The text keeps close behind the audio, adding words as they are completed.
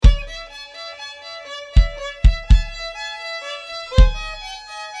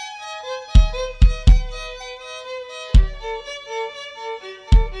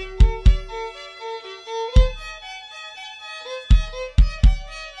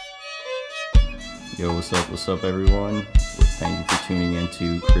Yo, what's up, everyone? Thank you for tuning in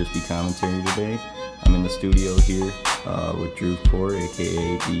to Crispy Commentary today. I'm in the studio here with Drew Core,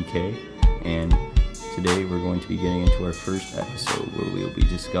 aka DK, and today we're going to be getting into our first episode where we'll be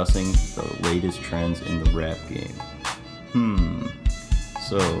discussing the latest trends in the rap game.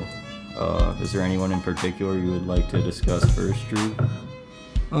 So, is there anyone in particular you would like to discuss first, Drew?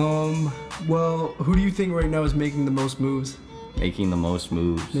 Well, who do you think right now is making the most moves? Making the most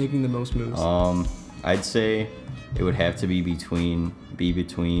moves. I'd say it would have to be between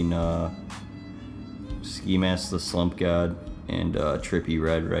Ski Mask the Slump God and Trippie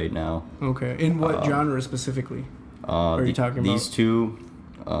Redd right now. Okay. In what genre specifically are you talking about? These two,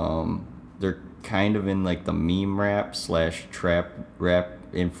 they're kind of in like the meme rap / trap rap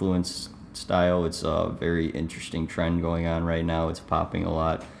influence style. It's a very interesting trend going on right now. It's popping a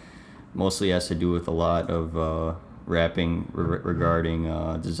lot. Mostly has to do with a lot of rapping regarding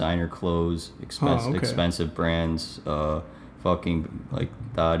designer clothes, expensive brands, fucking like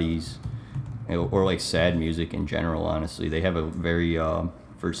thotties, or like sad music in general. Honestly, they have a very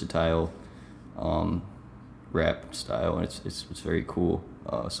versatile rap style, and it's very cool.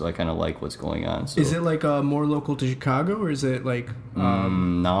 So I kind of like what's going on. So, is it like more local to Chicago, or is it like?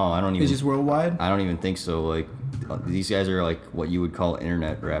 No, I don't even. It's just worldwide. I don't even think so. Like these guys are like what you would call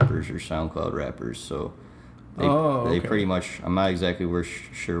internet rappers or SoundCloud rappers. So. They pretty much. I'm not exactly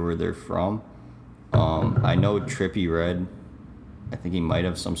sure where they're from. I know Trippie Redd. I think he might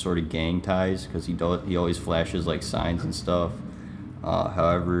have some sort of gang ties because he always flashes like signs and stuff.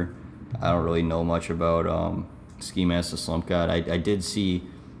 However, I don't really know much about Ski Mask the Slump God. I did see,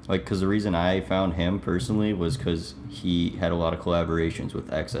 like, because the reason I found him personally was because he had a lot of collaborations with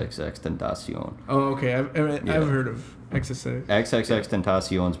XXXTentacion. Oh, okay. I've heard of XXX.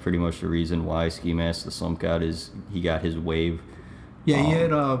 XXXTentacion's pretty much the reason why Ski Mask the Slump God he got his wave. Yeah, he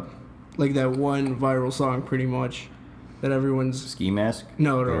had like that one viral song pretty much that everyone's... Ski Mask?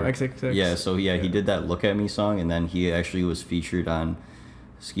 No, XXX. Yeah, so he did that Look At Me song, and then he actually was featured on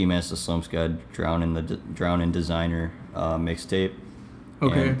Ski Mask the Slump God Drown in Designer mixtape.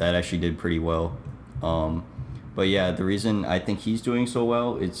 Okay. And that actually did pretty well. But yeah, the reason I think he's doing so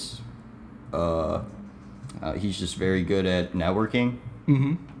well, it's he's just very good at networking.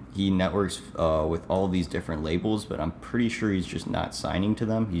 Mm-hmm. He networks with all these different labels, but I'm pretty sure he's just not signing to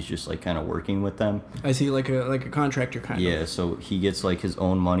them. He's just like kind of working with them. I see, like a contractor kind of. Yeah, so he gets like his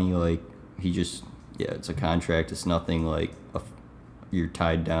own money. Like it's a contract. It's nothing like you're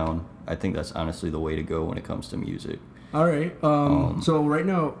tied down. I think that's honestly the way to go when it comes to music. All right. So right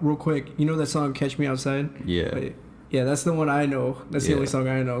now, real quick, you know that song "Catch Me Outside"? Yeah. Yeah, that's the one I know. That's the only song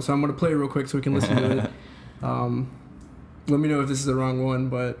I know. So I'm gonna play it real quick so we can listen to it. Let me know if this is the wrong one,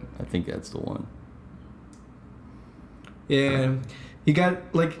 but I think that's the one. Yeah, he got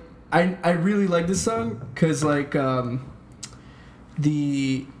like I really like this song because like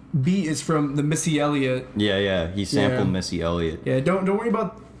the beat is from the Missy Elliott. Yeah, he sampled Missy Elliott. Yeah, don't worry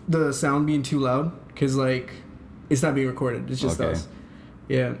about the sound being too loud because like it's not being recorded. It's just us.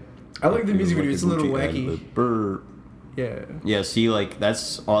 Yeah, I like the music video. It's a little wacky. Yeah, see, like,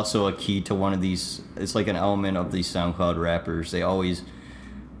 that's also a key to one of these... It's like an element of these SoundCloud rappers. They always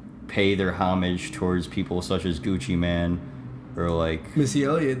pay their homage towards people such as Gucci Mane or, like... Missy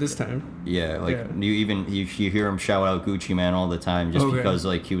Elliott this time. Yeah, like, you hear him shout out Gucci Mane all the time just because,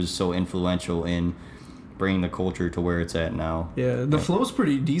 like, he was so influential in bringing the culture to where it's at now. Yeah, the flow's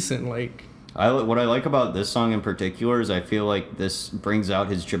pretty decent, like... What I like about this song in particular is I feel like this brings out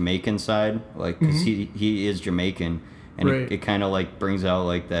his Jamaican side, like, because he is Jamaican. And it kind of like brings out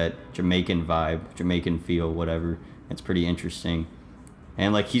like that Jamaican vibe, Jamaican feel, whatever. It's pretty interesting.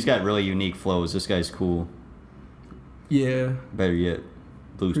 And like he's got really unique flows. This guy's cool. Yeah. Better yet,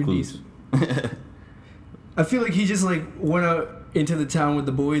 Blue's Clues. I feel like he just like went out into the town with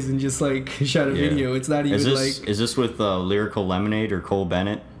the boys and just like shot a video. It's not even Is this with Lyrical Lemonade or Cole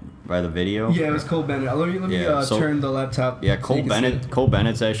Bennett by the video? Yeah, it was Cole Bennett. Let me turn the laptop. Yeah, Cole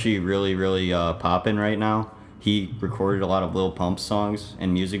Bennett's actually really, really popping right now. He recorded a lot of Lil Pump songs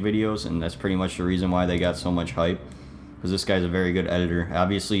and music videos, and that's pretty much the reason why they got so much hype. Because this guy's a very good editor.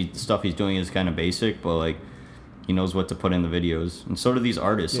 Obviously, the stuff he's doing is kind of basic, but like he knows what to put in the videos. And so do these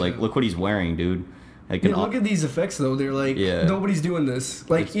artists. Like, look what he's wearing, dude. Like, look at these effects though. They're like nobody's doing this.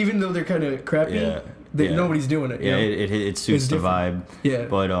 Like, even though they're kind of crappy, nobody's doing it. Yeah, it suits the vibe. Yeah.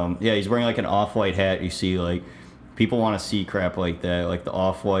 But he's wearing like an off-white hat. You see, like. People want to see crap like that, like the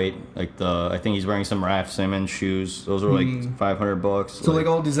off-white, like I think he's wearing some Raf Simons shoes. Those are like $500. So like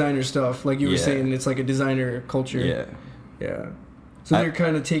all designer stuff, like you were saying, it's like a designer culture. Yeah. So they're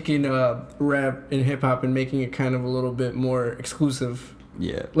kind of taking rap and hip hop and making it kind of a little bit more exclusive.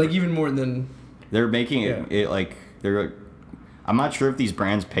 Yeah. Like even more than they're making it like they're. I'm not sure if these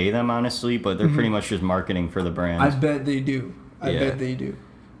brands pay them honestly, but they're pretty much just marketing for the brands. I bet they do. I bet they do.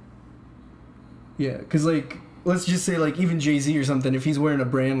 Yeah, because like let's just say like even Jay-Z or something, if he's wearing a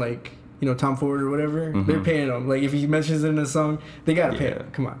brand like Tom Ford or whatever, they're paying him. Like if he mentions it in a song, they gotta pay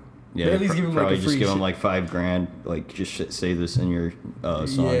him. Come on. Yeah, at least give him like a free just give him like $5,000. Like just say this in your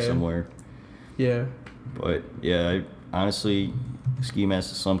song somewhere. Yeah. But yeah, honestly, Ski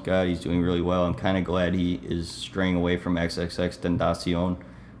Mask Slump God, he's doing really well. I'm kind of glad he is straying away from XXX Tentacion,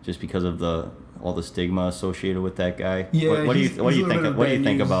 just because of all the stigma associated with that guy. Yeah. What do you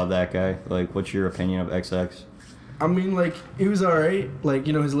think about that guy? Like, what's your opinion of XX? I mean, like, it was alright. Like,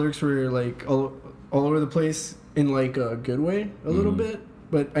 his lyrics were like all over the place in like a good way, a little bit.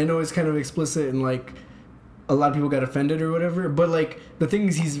 But I know it's kind of explicit and like a lot of people got offended or whatever. But like the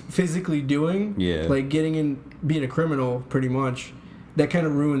things he's physically doing, like being a criminal, pretty much, that kind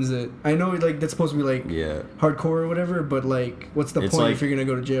of ruins it. I know like that's supposed to be like hardcore or whatever, but like what's the point like, if you're gonna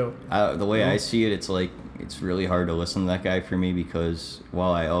go to jail? The way I see it, it's like it's really hard to listen to that guy for me because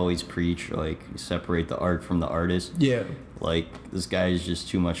while I always preach like separate the art from the artist, like this guy is just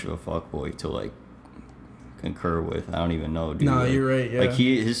too much of a fuckboy to like concur with. I don't even know, dude. No, like, you're right. Yeah. Like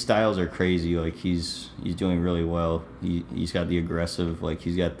his styles are crazy. Like he's doing really well. He's got the aggressive, like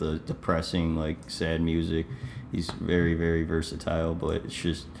he's got the depressing, like sad music. He's very, very versatile. But it's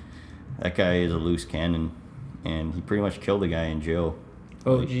just that guy is a loose cannon, and he pretty much killed a guy in jail.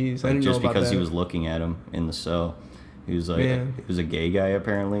 Oh jeez, I didn't know about that. Just because he was looking at him in the cell. He was like, he was a gay guy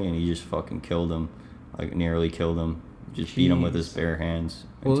apparently, and he just fucking killed him, like nearly killed him. Just beat him with his bare hands.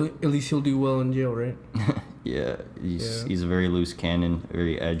 Well, at least he'll do well in jail, right? Yeah, he's a very loose cannon,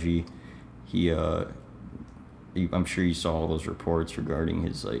 very edgy. I'm sure you saw all those reports regarding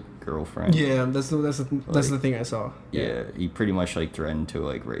his like girlfriend. Yeah, that's the thing I saw. Yeah, he pretty much like threatened to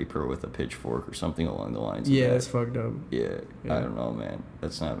like rape her with a pitchfork or something along the lines. Yeah, of that. That's fucked up. Yeah, I don't know, man.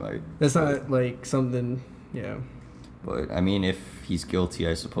 That's not like something. Yeah. But I mean, if he's guilty,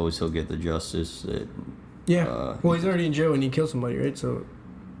 I suppose he'll get the justice that. Yeah. Well, he's already in jail and he killed somebody, right? So.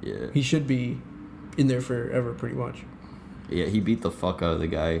 Yeah. He should be in there forever, pretty much. Yeah, he beat the fuck out of the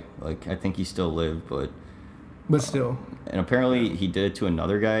guy. Like, I think he still lived, but still. And apparently he did it to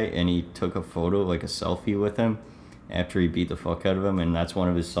another guy, and he took a photo, like a selfie with him, after he beat the fuck out of him, and that's one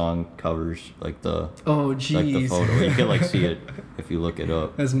of his song covers, like the. Oh, jeez. Like the photo. You can like see it if you look it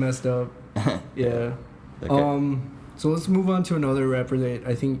up. That's messed up. Yeah. So let's move on to another rapper that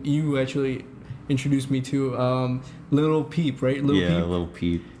I think you actually introduced me to, Lil Peep, right? Lil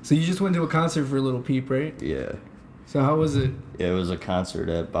Peep. So you just went to a concert for Lil Peep, right? Yeah. So how was it? Yeah, it was a concert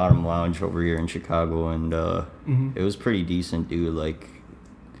at Bottom Lounge over here in Chicago, and it was pretty decent, dude. Like,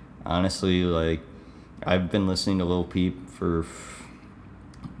 honestly, like, I've been listening to Lil Peep for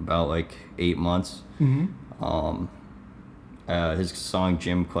about like 8 months. His song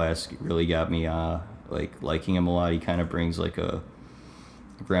Gym Class really got me like liking him a lot. He kind of brings like a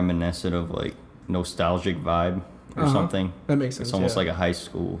reminiscent of like nostalgic vibe or something. That makes sense. It's almost like a high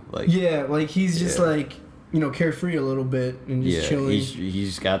school, like like he's just like carefree a little bit and just chilling.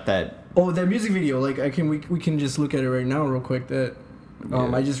 He's got that. Oh, that music video! Like we can just look at it right now, real quick. That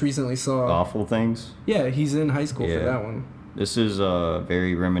I just recently saw. Awful Things. Yeah, he's in high school for that one. This is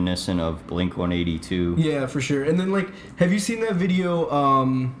very reminiscent of Blink-182. Yeah, for sure. And then like, have you seen that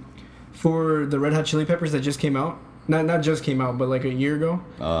video for the Red Hot Chili Peppers that just came out? Not just came out, but like a year ago.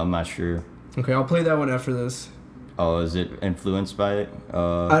 I'm not sure. Okay, I'll play that one after this. Oh, is it influenced by it?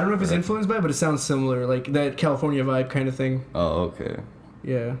 I don't know if it's influenced by it, but it sounds similar, like that California vibe kind of thing. Oh, okay.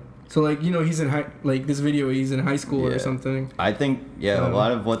 Yeah. So like he's in this video he's in high school or something. I think a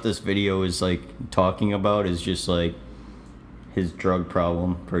lot of what this video is like talking about is just like his drug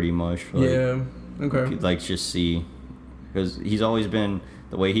problem, pretty much. Like, yeah. Okay. Like just see, because he's always been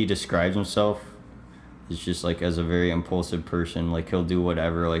the way he describes himself. Is just like as a very impulsive person, like he'll do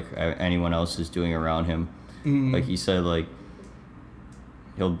whatever like anyone else is doing around him. Like he said, like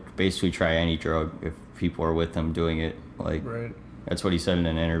he'll basically try any drug if people are with him doing it. Like that's what he said in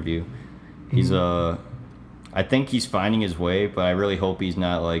an interview. He's I think he's finding his way, but I really hope he's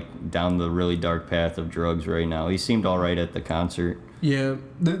not like down the really dark path of drugs right now. He seemed all right at the concert. Yeah,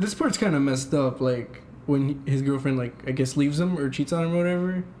 this part's kind of messed up. Like when his girlfriend like I guess leaves him or cheats on him or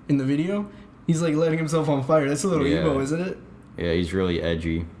whatever in the video. He's like letting himself on fire. That's a little emo, isn't it? Yeah, he's really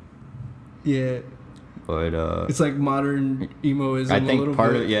edgy. Yeah. But it's like modern emoism. I think a little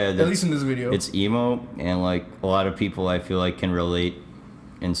part bit, of at least in this video. It's emo, and like a lot of people I feel like can relate,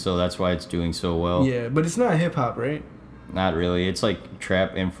 and so that's why it's doing so well. Yeah, but it's not hip hop, right? Not really. It's like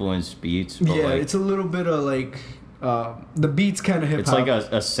trap influenced beats. But it's a little bit of like the beats kind of hip hop. It's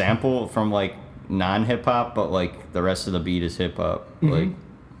like a sample from like non-hip hop, but like the rest of the beat is hip hop. Mm-hmm. Like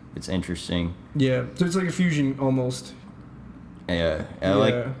it's interesting. Yeah, so it's like a fusion almost. Yeah, I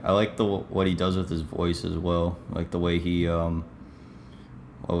like what he does with his voice as well. Like the way he what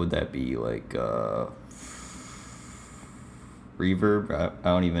would that be like reverb? I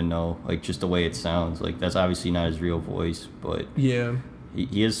don't even know. Like just the way it sounds. Like that's obviously not his real voice, but yeah,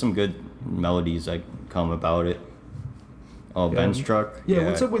 he has some good melodies that come about it. Oh, yeah. Ben Struck. Yeah,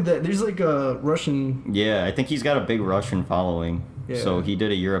 what's up with that? There's like a Russian. Yeah, I think he's got a big Russian following. Yeah. So he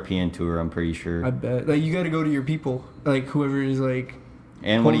did a European tour, I'm pretty sure. I bet. Like you got to go to your people, like whoever is like.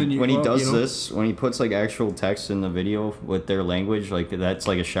 And when he does this, when he puts like actual text in the video with their language, like that's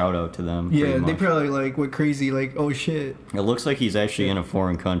like a shout out to them. Yeah, they probably like went crazy, like oh shit. It looks like he's actually in a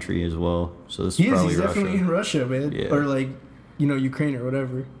foreign country as well. So this is probably he's Russia. Definitely in Russia, man. Yeah. Or like, Ukraine or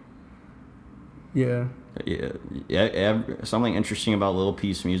whatever. Yeah. Yeah. Something interesting about Lil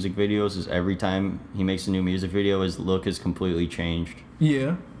Peep's music videos is every time he makes a new music video, his look is completely changed.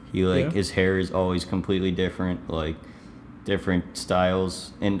 Yeah. His hair is always completely different, like different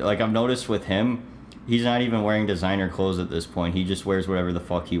styles. And like I've noticed with him, he's not even wearing designer clothes at this point. He just wears whatever the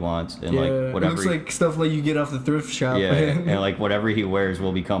fuck he wants. And like whatever. It looks like stuff like you get off the thrift shop. Yeah. And like whatever he wears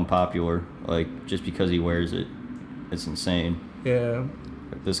will become popular. Like just because he wears it. It's insane. Yeah.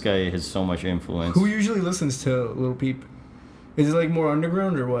 This guy has so much influence. Who usually listens to Lil Peep? Is it like more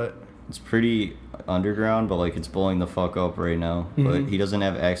underground or what? It's pretty underground, but like it's blowing the fuck up right now. Mm-hmm. But he doesn't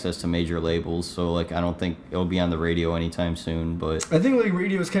have access to major labels, so like I don't think it'll be on the radio anytime soon. But I think like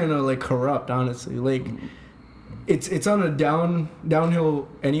radio is kind of like corrupt, honestly. Like it's on a downhill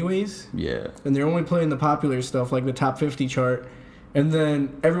anyways. Yeah. And they're only playing the popular stuff, like the top 50 chart, and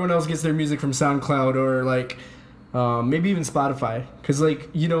then everyone else gets their music from SoundCloud or like. Maybe even Spotify, because like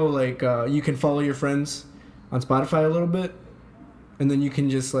you can follow your friends on Spotify a little bit, and then you can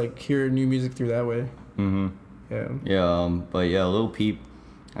just like hear new music through that way. Mm-hmm. Yeah. Yeah. But yeah, Lil Peep,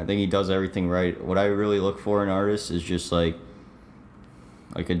 I think he does everything right. What I really look for in artists is just like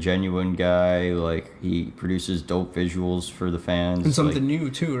a genuine guy. Like he produces dope visuals for the fans and something new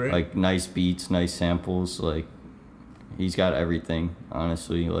too, right? Like nice beats, nice samples. Like he's got everything.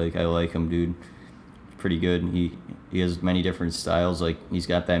 Honestly, like I like him, dude. Pretty good. He has many different styles. Like he's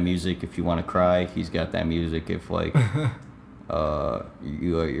got that music if you want to cry. He's got that music if like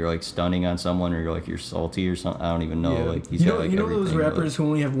you're like stunning on someone or you're salty or something. I don't even know. Yeah. Like he's got like those rappers who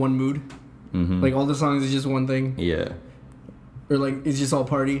only have one mood. Mm-hmm. Like all the songs is just one thing. Yeah. Or like it's just all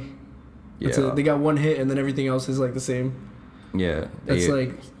party. Yeah. They got one hit and then everything else is like the same. Yeah. That's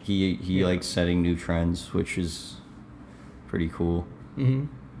like he likes setting new trends, which is pretty cool. Mm-hmm.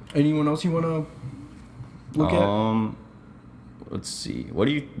 Anyone else you wanna? Look at? Let's see. What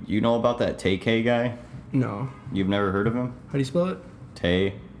do you know about that Tay-K guy? No. You've never heard of him? How do you spell it?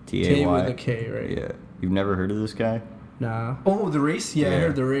 Tay, Tay Tay with a K, right? Yeah. You've never heard of this guy? Nah. Oh, The Race? Yeah, I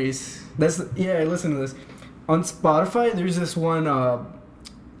heard The Race. I listened to this. On Spotify, there's this one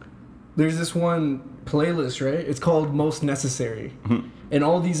playlist, right? It's called Most Necessary. And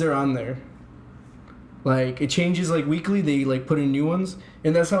all these are on there. Like, it changes, like, weekly. They, like, put in new ones.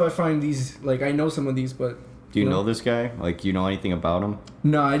 And that's how I find these. Like, I know some of these, but... Do you know this guy? Like, do you know anything about him?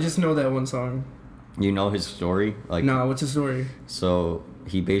 No, I just know that one song. You know his story? Like, no, what's his story? So,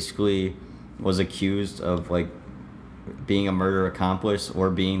 he basically was accused of, like, being a murder accomplice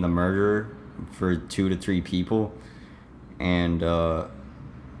or being the murderer for 2 to 3 people. And,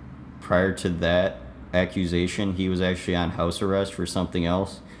 prior to that accusation, he was actually on house arrest for something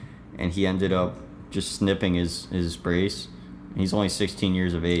else. And he ended up just snipping his brace. He's only 16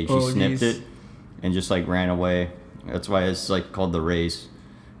 years of age. He snipped it and just like ran away. That's why it's like called The Race.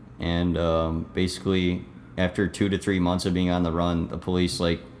 And basically after 2 to 3 months of being on the run, the police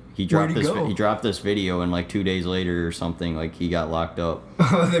like he dropped this video and like 2 days later or something like he got locked up.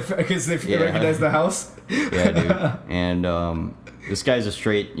 Because they recognized the house. Yeah, dude. And this guy's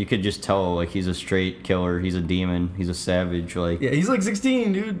you could just tell, like, he's a straight killer. He's a demon. He's a savage. Like, yeah, he's like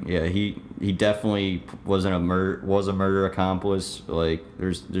 16, dude. Yeah, he definitely was a murder accomplice. Like,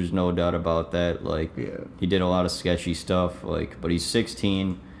 there's no doubt about that. Like, he did a lot of sketchy stuff. Like, but he's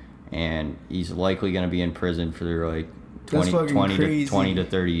 16, and he's likely gonna be in prison for like 20 to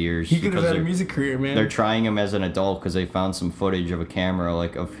 30 years. He could have had a music career, man. They're trying him as an adult because they found some footage of a camera,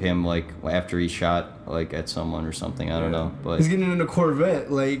 like, of him, like, after he shot, like, at someone or something. I don't know. But he's getting in a Corvette,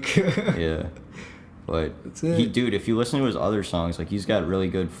 like... Yeah. But, dude, if you listen to his other songs, like, he's got really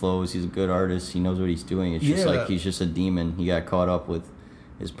good flows. He's a good artist. He knows what he's doing. It's just, like, he's just a demon. He got caught up with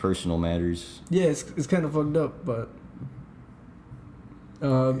his personal matters. Yeah, it's kind of fucked up, but...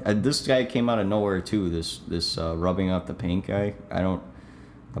 this guy came out of nowhere too. This rubbing out the paint guy. I don't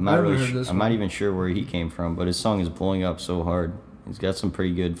I'm not even sure where he came from, but his song is blowing up so hard. He's got some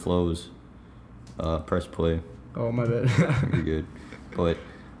pretty good flows. Press play. Oh, my bad. You're good. But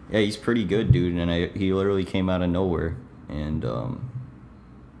yeah, he's pretty good, dude. And he literally came out of nowhere, and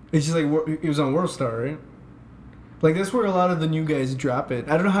it's just like it was on WorldStar, right? Like, that's where a lot of the new guys drop it.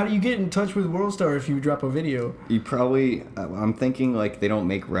 I don't know, how do you get in touch with WorldStar if you drop a video? I'm thinking, like, they don't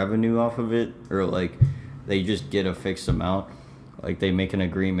make revenue off of it, or, like, they just get a fixed amount. Like, they make an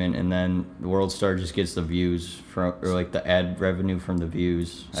agreement, and then WorldStar just gets the views from, or, like, the ad revenue from the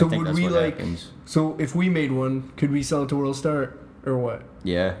views. So I think that's what happens. So if we made one, could we sell it to WorldStar, or what?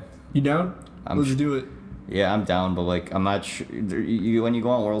 Yeah. You down? Let's do it. Yeah, I'm down, but, like, I'm not sure. When you go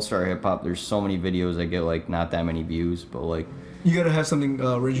on WorldStar Hip Hop, there's so many videos that get, like, not that many views, but, like... You gotta have something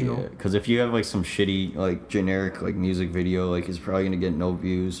original. Because if you have, like, some shitty, like, generic, like, music video, like, it's probably gonna get no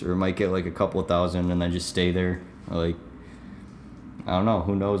views, or it might get, like, a couple thousand and then just stay there. Like, I don't know.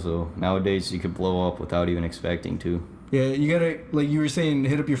 Who knows, though? Nowadays, you could blow up without even expecting to. Yeah, you gotta, like you were saying,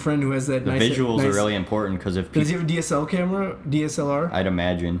 hit up your friend who has that The visuals are really important, because if people... Does he have a DSL camera? DSLR? I'd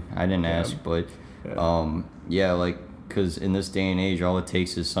imagine. I didn't ask, but... Yeah, like, because in this day and age, all it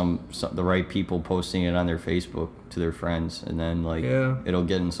takes is the right people posting it on their Facebook to their friends, and then, like, it'll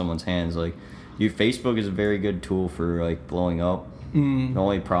get in someone's hands. Like, Facebook is a very good tool for, like, blowing up. The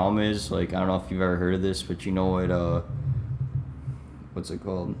only problem is, like, I don't know if you've ever heard of this, but you know what, what's it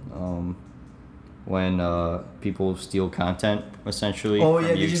called? When people steal content, essentially. Oh,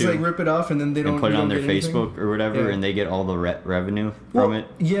 yeah, they just, like, rip it off and then they don't... And put it on their Facebook or whatever, and they get all the revenue from it.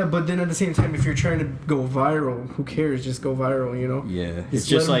 Yeah, but then at the same time, if you're trying to go viral, who cares? Just go viral, you know? Yeah. It's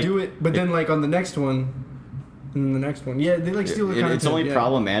just let them do it. But then, like, on the next one... And the next one. Yeah, they, like, steal the content. It's only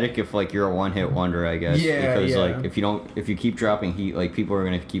problematic if, like, you're a one-hit wonder, I guess. Yeah, because, like, if you keep dropping heat, like, people are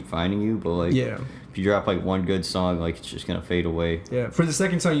going to keep finding you, but, like... Yeah. If you drop, like, one good song, like, it's just gonna fade away. Yeah, for the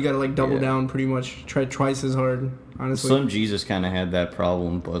second song, you gotta, like, double down pretty much. Try twice as hard, honestly. Slim Jesus kind of had that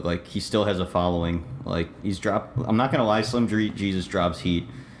problem, but, like, he still has a following. Like, I'm not gonna lie, Slim Jesus drops heat.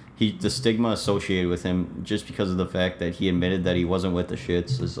 The stigma associated with him, just because of the fact that he admitted that he wasn't with the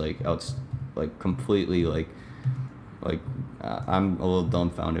shits, is, like, completely, like, I'm a little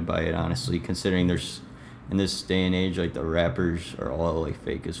dumbfounded by it, honestly, considering there's... In this day and age, like, the rappers are all, like,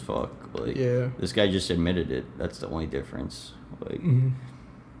 fake as fuck. Like, this guy just admitted it. That's the only difference. Like,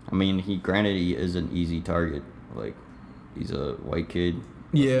 I mean, he is an easy target. Like, he's a white kid.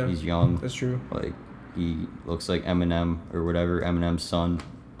 Yeah. He's young. That's true. Like, he looks like Eminem or whatever, Eminem's son.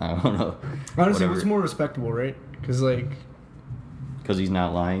 I don't know. Honestly, what's more respectable, right? Because, like... Because he's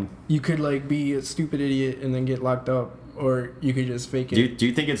not lying? You could, like, be a stupid idiot and then get locked up. Or you could just fake it. Do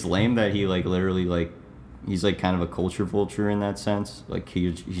you think it's lame that he, like, literally, like... He's, like, kind of a culture vulture in that sense. Like,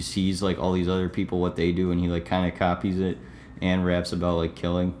 he sees, like, all these other people, what they do, and he, like, kind of copies it and raps about, like,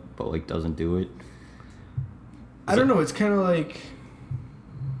 killing, but, like, doesn't do it. I don't know. It's kind of like...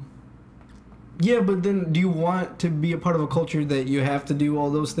 Yeah, but then do you want to be a part of a culture that you have to do all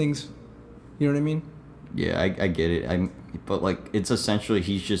those things? You know what I mean? Yeah, I get it. But, like, it's essentially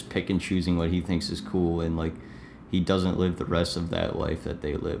he's just pick and choosing what he thinks is cool, and, like... He doesn't live the rest of that life that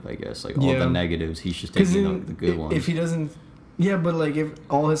they live, I guess. Like, all the negatives, he's just taking the good ones. If he doesn't... Yeah, but, like, if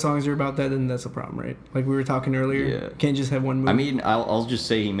all his songs are about that, then that's a problem, right? Like we were talking earlier. Yeah. Can't just have one movie. I mean, I'll just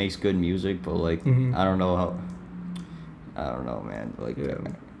say he makes good music, but, like, I don't know how... I don't know, man. Like,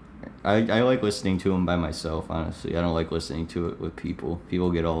 I like listening to him by myself, honestly. I don't like listening to it with people.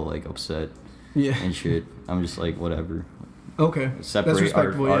 People get all, like, upset and shit. I'm just like, whatever. Okay. Separate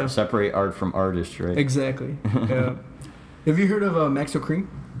art from artist, right? Exactly. Yeah. Have you heard of Maxo Cream?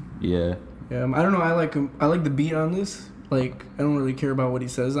 Yeah. Yeah. I don't know. I like the beat on this. Like, I don't really care about what he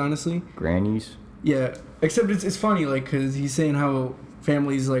says, honestly. Grannies. Yeah. Except it's funny, like, because he's saying how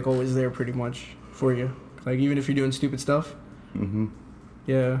family's, like, always there pretty much for you. Like, even if you're doing stupid stuff. Mm-hmm.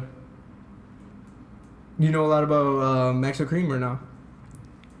 Yeah. You know a lot about Maxo Cream or no?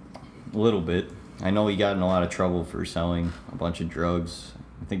 A little bit. I know he got in a lot of trouble for selling a bunch of drugs.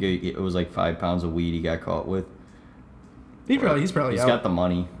 I think it was like 5 pounds of weed he got caught with. He's probably He's out. got the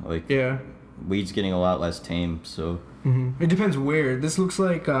money. Like, yeah. Weed's getting a lot less tame, so... It depends where. This looks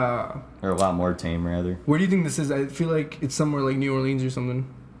like... or a lot more tame, rather. Where do you think this is? I feel like it's somewhere like New Orleans or something.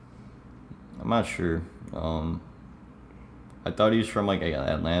 I'm not sure. I thought he was from, like,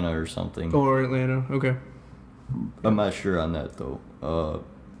 Atlanta or something. Or Atlanta, okay. I'm not sure on that, though.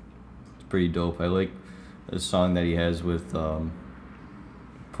 It's pretty dope. I like the song that he has with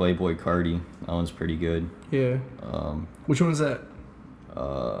Playboy Cardi. That one's pretty good. Yeah. Which one is that?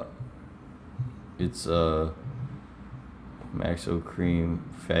 It's Maxo Cream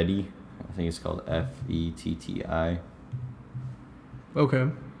Fetty. I think it's called Fetti. Okay.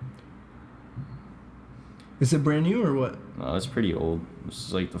 Is it brand new or what? No, it's pretty old. This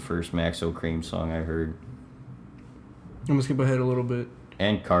is like the first Maxo Cream song I heard. I'm gonna skip ahead a little bit.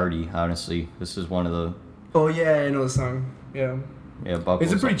 And Cardi, honestly. This is one of the... Oh, yeah, I know the song. Yeah. Yeah,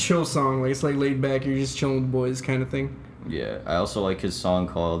 Buckles. It's a pretty chill song. Like, it's like laid back, you're just chilling with the boys kind of thing. Yeah, I also like his song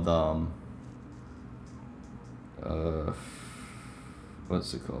called,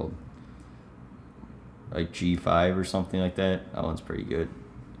 what's it called? Like G5 or something like that. That one's pretty good.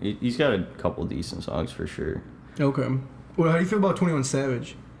 He's got a couple decent songs for sure. Okay. Well, how do you feel about 21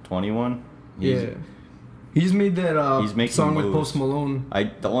 Savage? 21? Yeah. He just made that he's song moves. with Post Malone.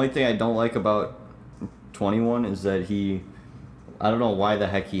 The only thing I don't like about 21 is that I don't know why the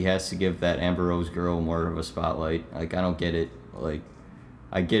heck he has to give that Amber Rose girl more of a spotlight. Like, I don't get it. Like,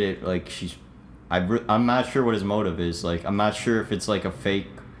 I get it. Like, I'm not sure what his motive is. Like, I'm not sure if it's like a fake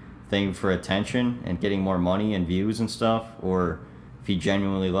thing for attention and getting more money and views and stuff, or if he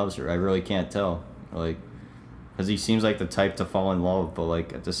genuinely loves her. I really can't tell. Like, because he seems like the type to fall in love, but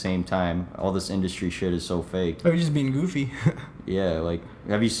like at the same time, all this industry shit is so fake. Oh, he's just being goofy. Yeah, like,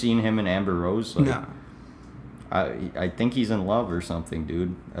 have you seen him and Amber Rose? Like, nah. I think he's in love or something,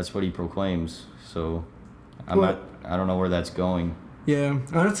 dude. That's what he proclaims. So, I don't know where that's going. Yeah,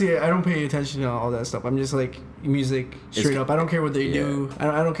 honestly, I don't pay attention to all that stuff. I'm just like music straight up. I don't care what they do.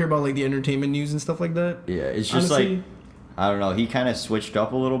 I don't care about like the entertainment news and stuff like that. Yeah, it's just honestly, like, I don't know. He kind of switched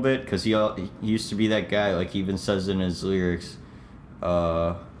up a little bit because he used to be that guy. Like, he even says in his lyrics,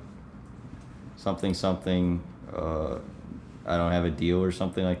 something. I don't have a deal or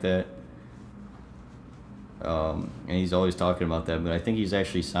something like that. And he's always talking about that, but I think he's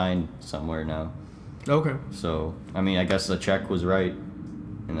actually signed somewhere now. Okay. So, I mean, I guess the check was right,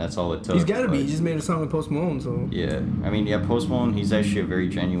 and that's all it took. He's got to be. He just made a song with Post Malone, so... Yeah. I mean, yeah, Post Malone, he's actually a very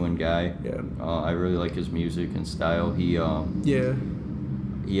genuine guy. Yeah. I really like his music and style. He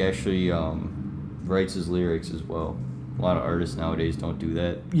actually writes his lyrics as well. A lot of artists nowadays don't do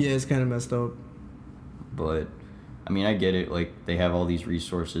that. Yeah, it's kind of messed up. But, I mean, I get it. Like, they have all these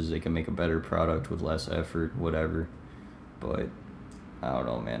resources. They can make a better product with less effort, whatever. But... I don't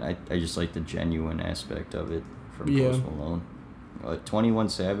know, man. I just like the genuine aspect of it from Post Malone. 21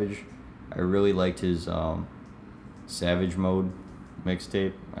 Savage, I really liked his Savage Mode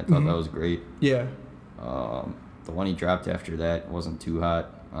mixtape. I thought that was great. Yeah. The one he dropped after that wasn't too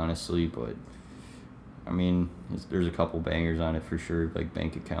hot, honestly, but I mean, there's a couple bangers on it for sure, like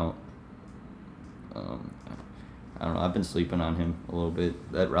Bank Account. I don't know. I've been sleeping on him a little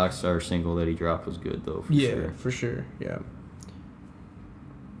bit. That Rockstar single that he dropped was good, though, for sure. Yeah, for sure. Yeah.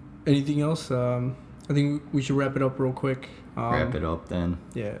 Anything else? I think we should wrap it up real quick. Wrap it up then.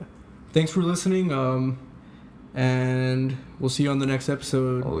 Yeah. Thanks for listening. And we'll see you on the next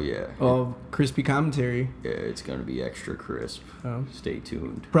episode. Oh, yeah. Of Crispy Commentary. Yeah, it's going to be extra crisp. Stay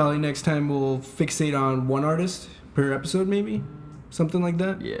tuned. Probably next time we'll fixate on one artist per episode, maybe? Something like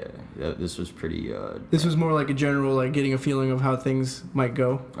that? Yeah. This was pretty... this was more like a general, like, getting a feeling of how things might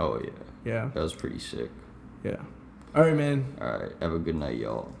go. Oh, yeah. Yeah. That was pretty sick. Yeah. All right, man. All right. Have a good night,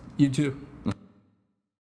 y'all. You too.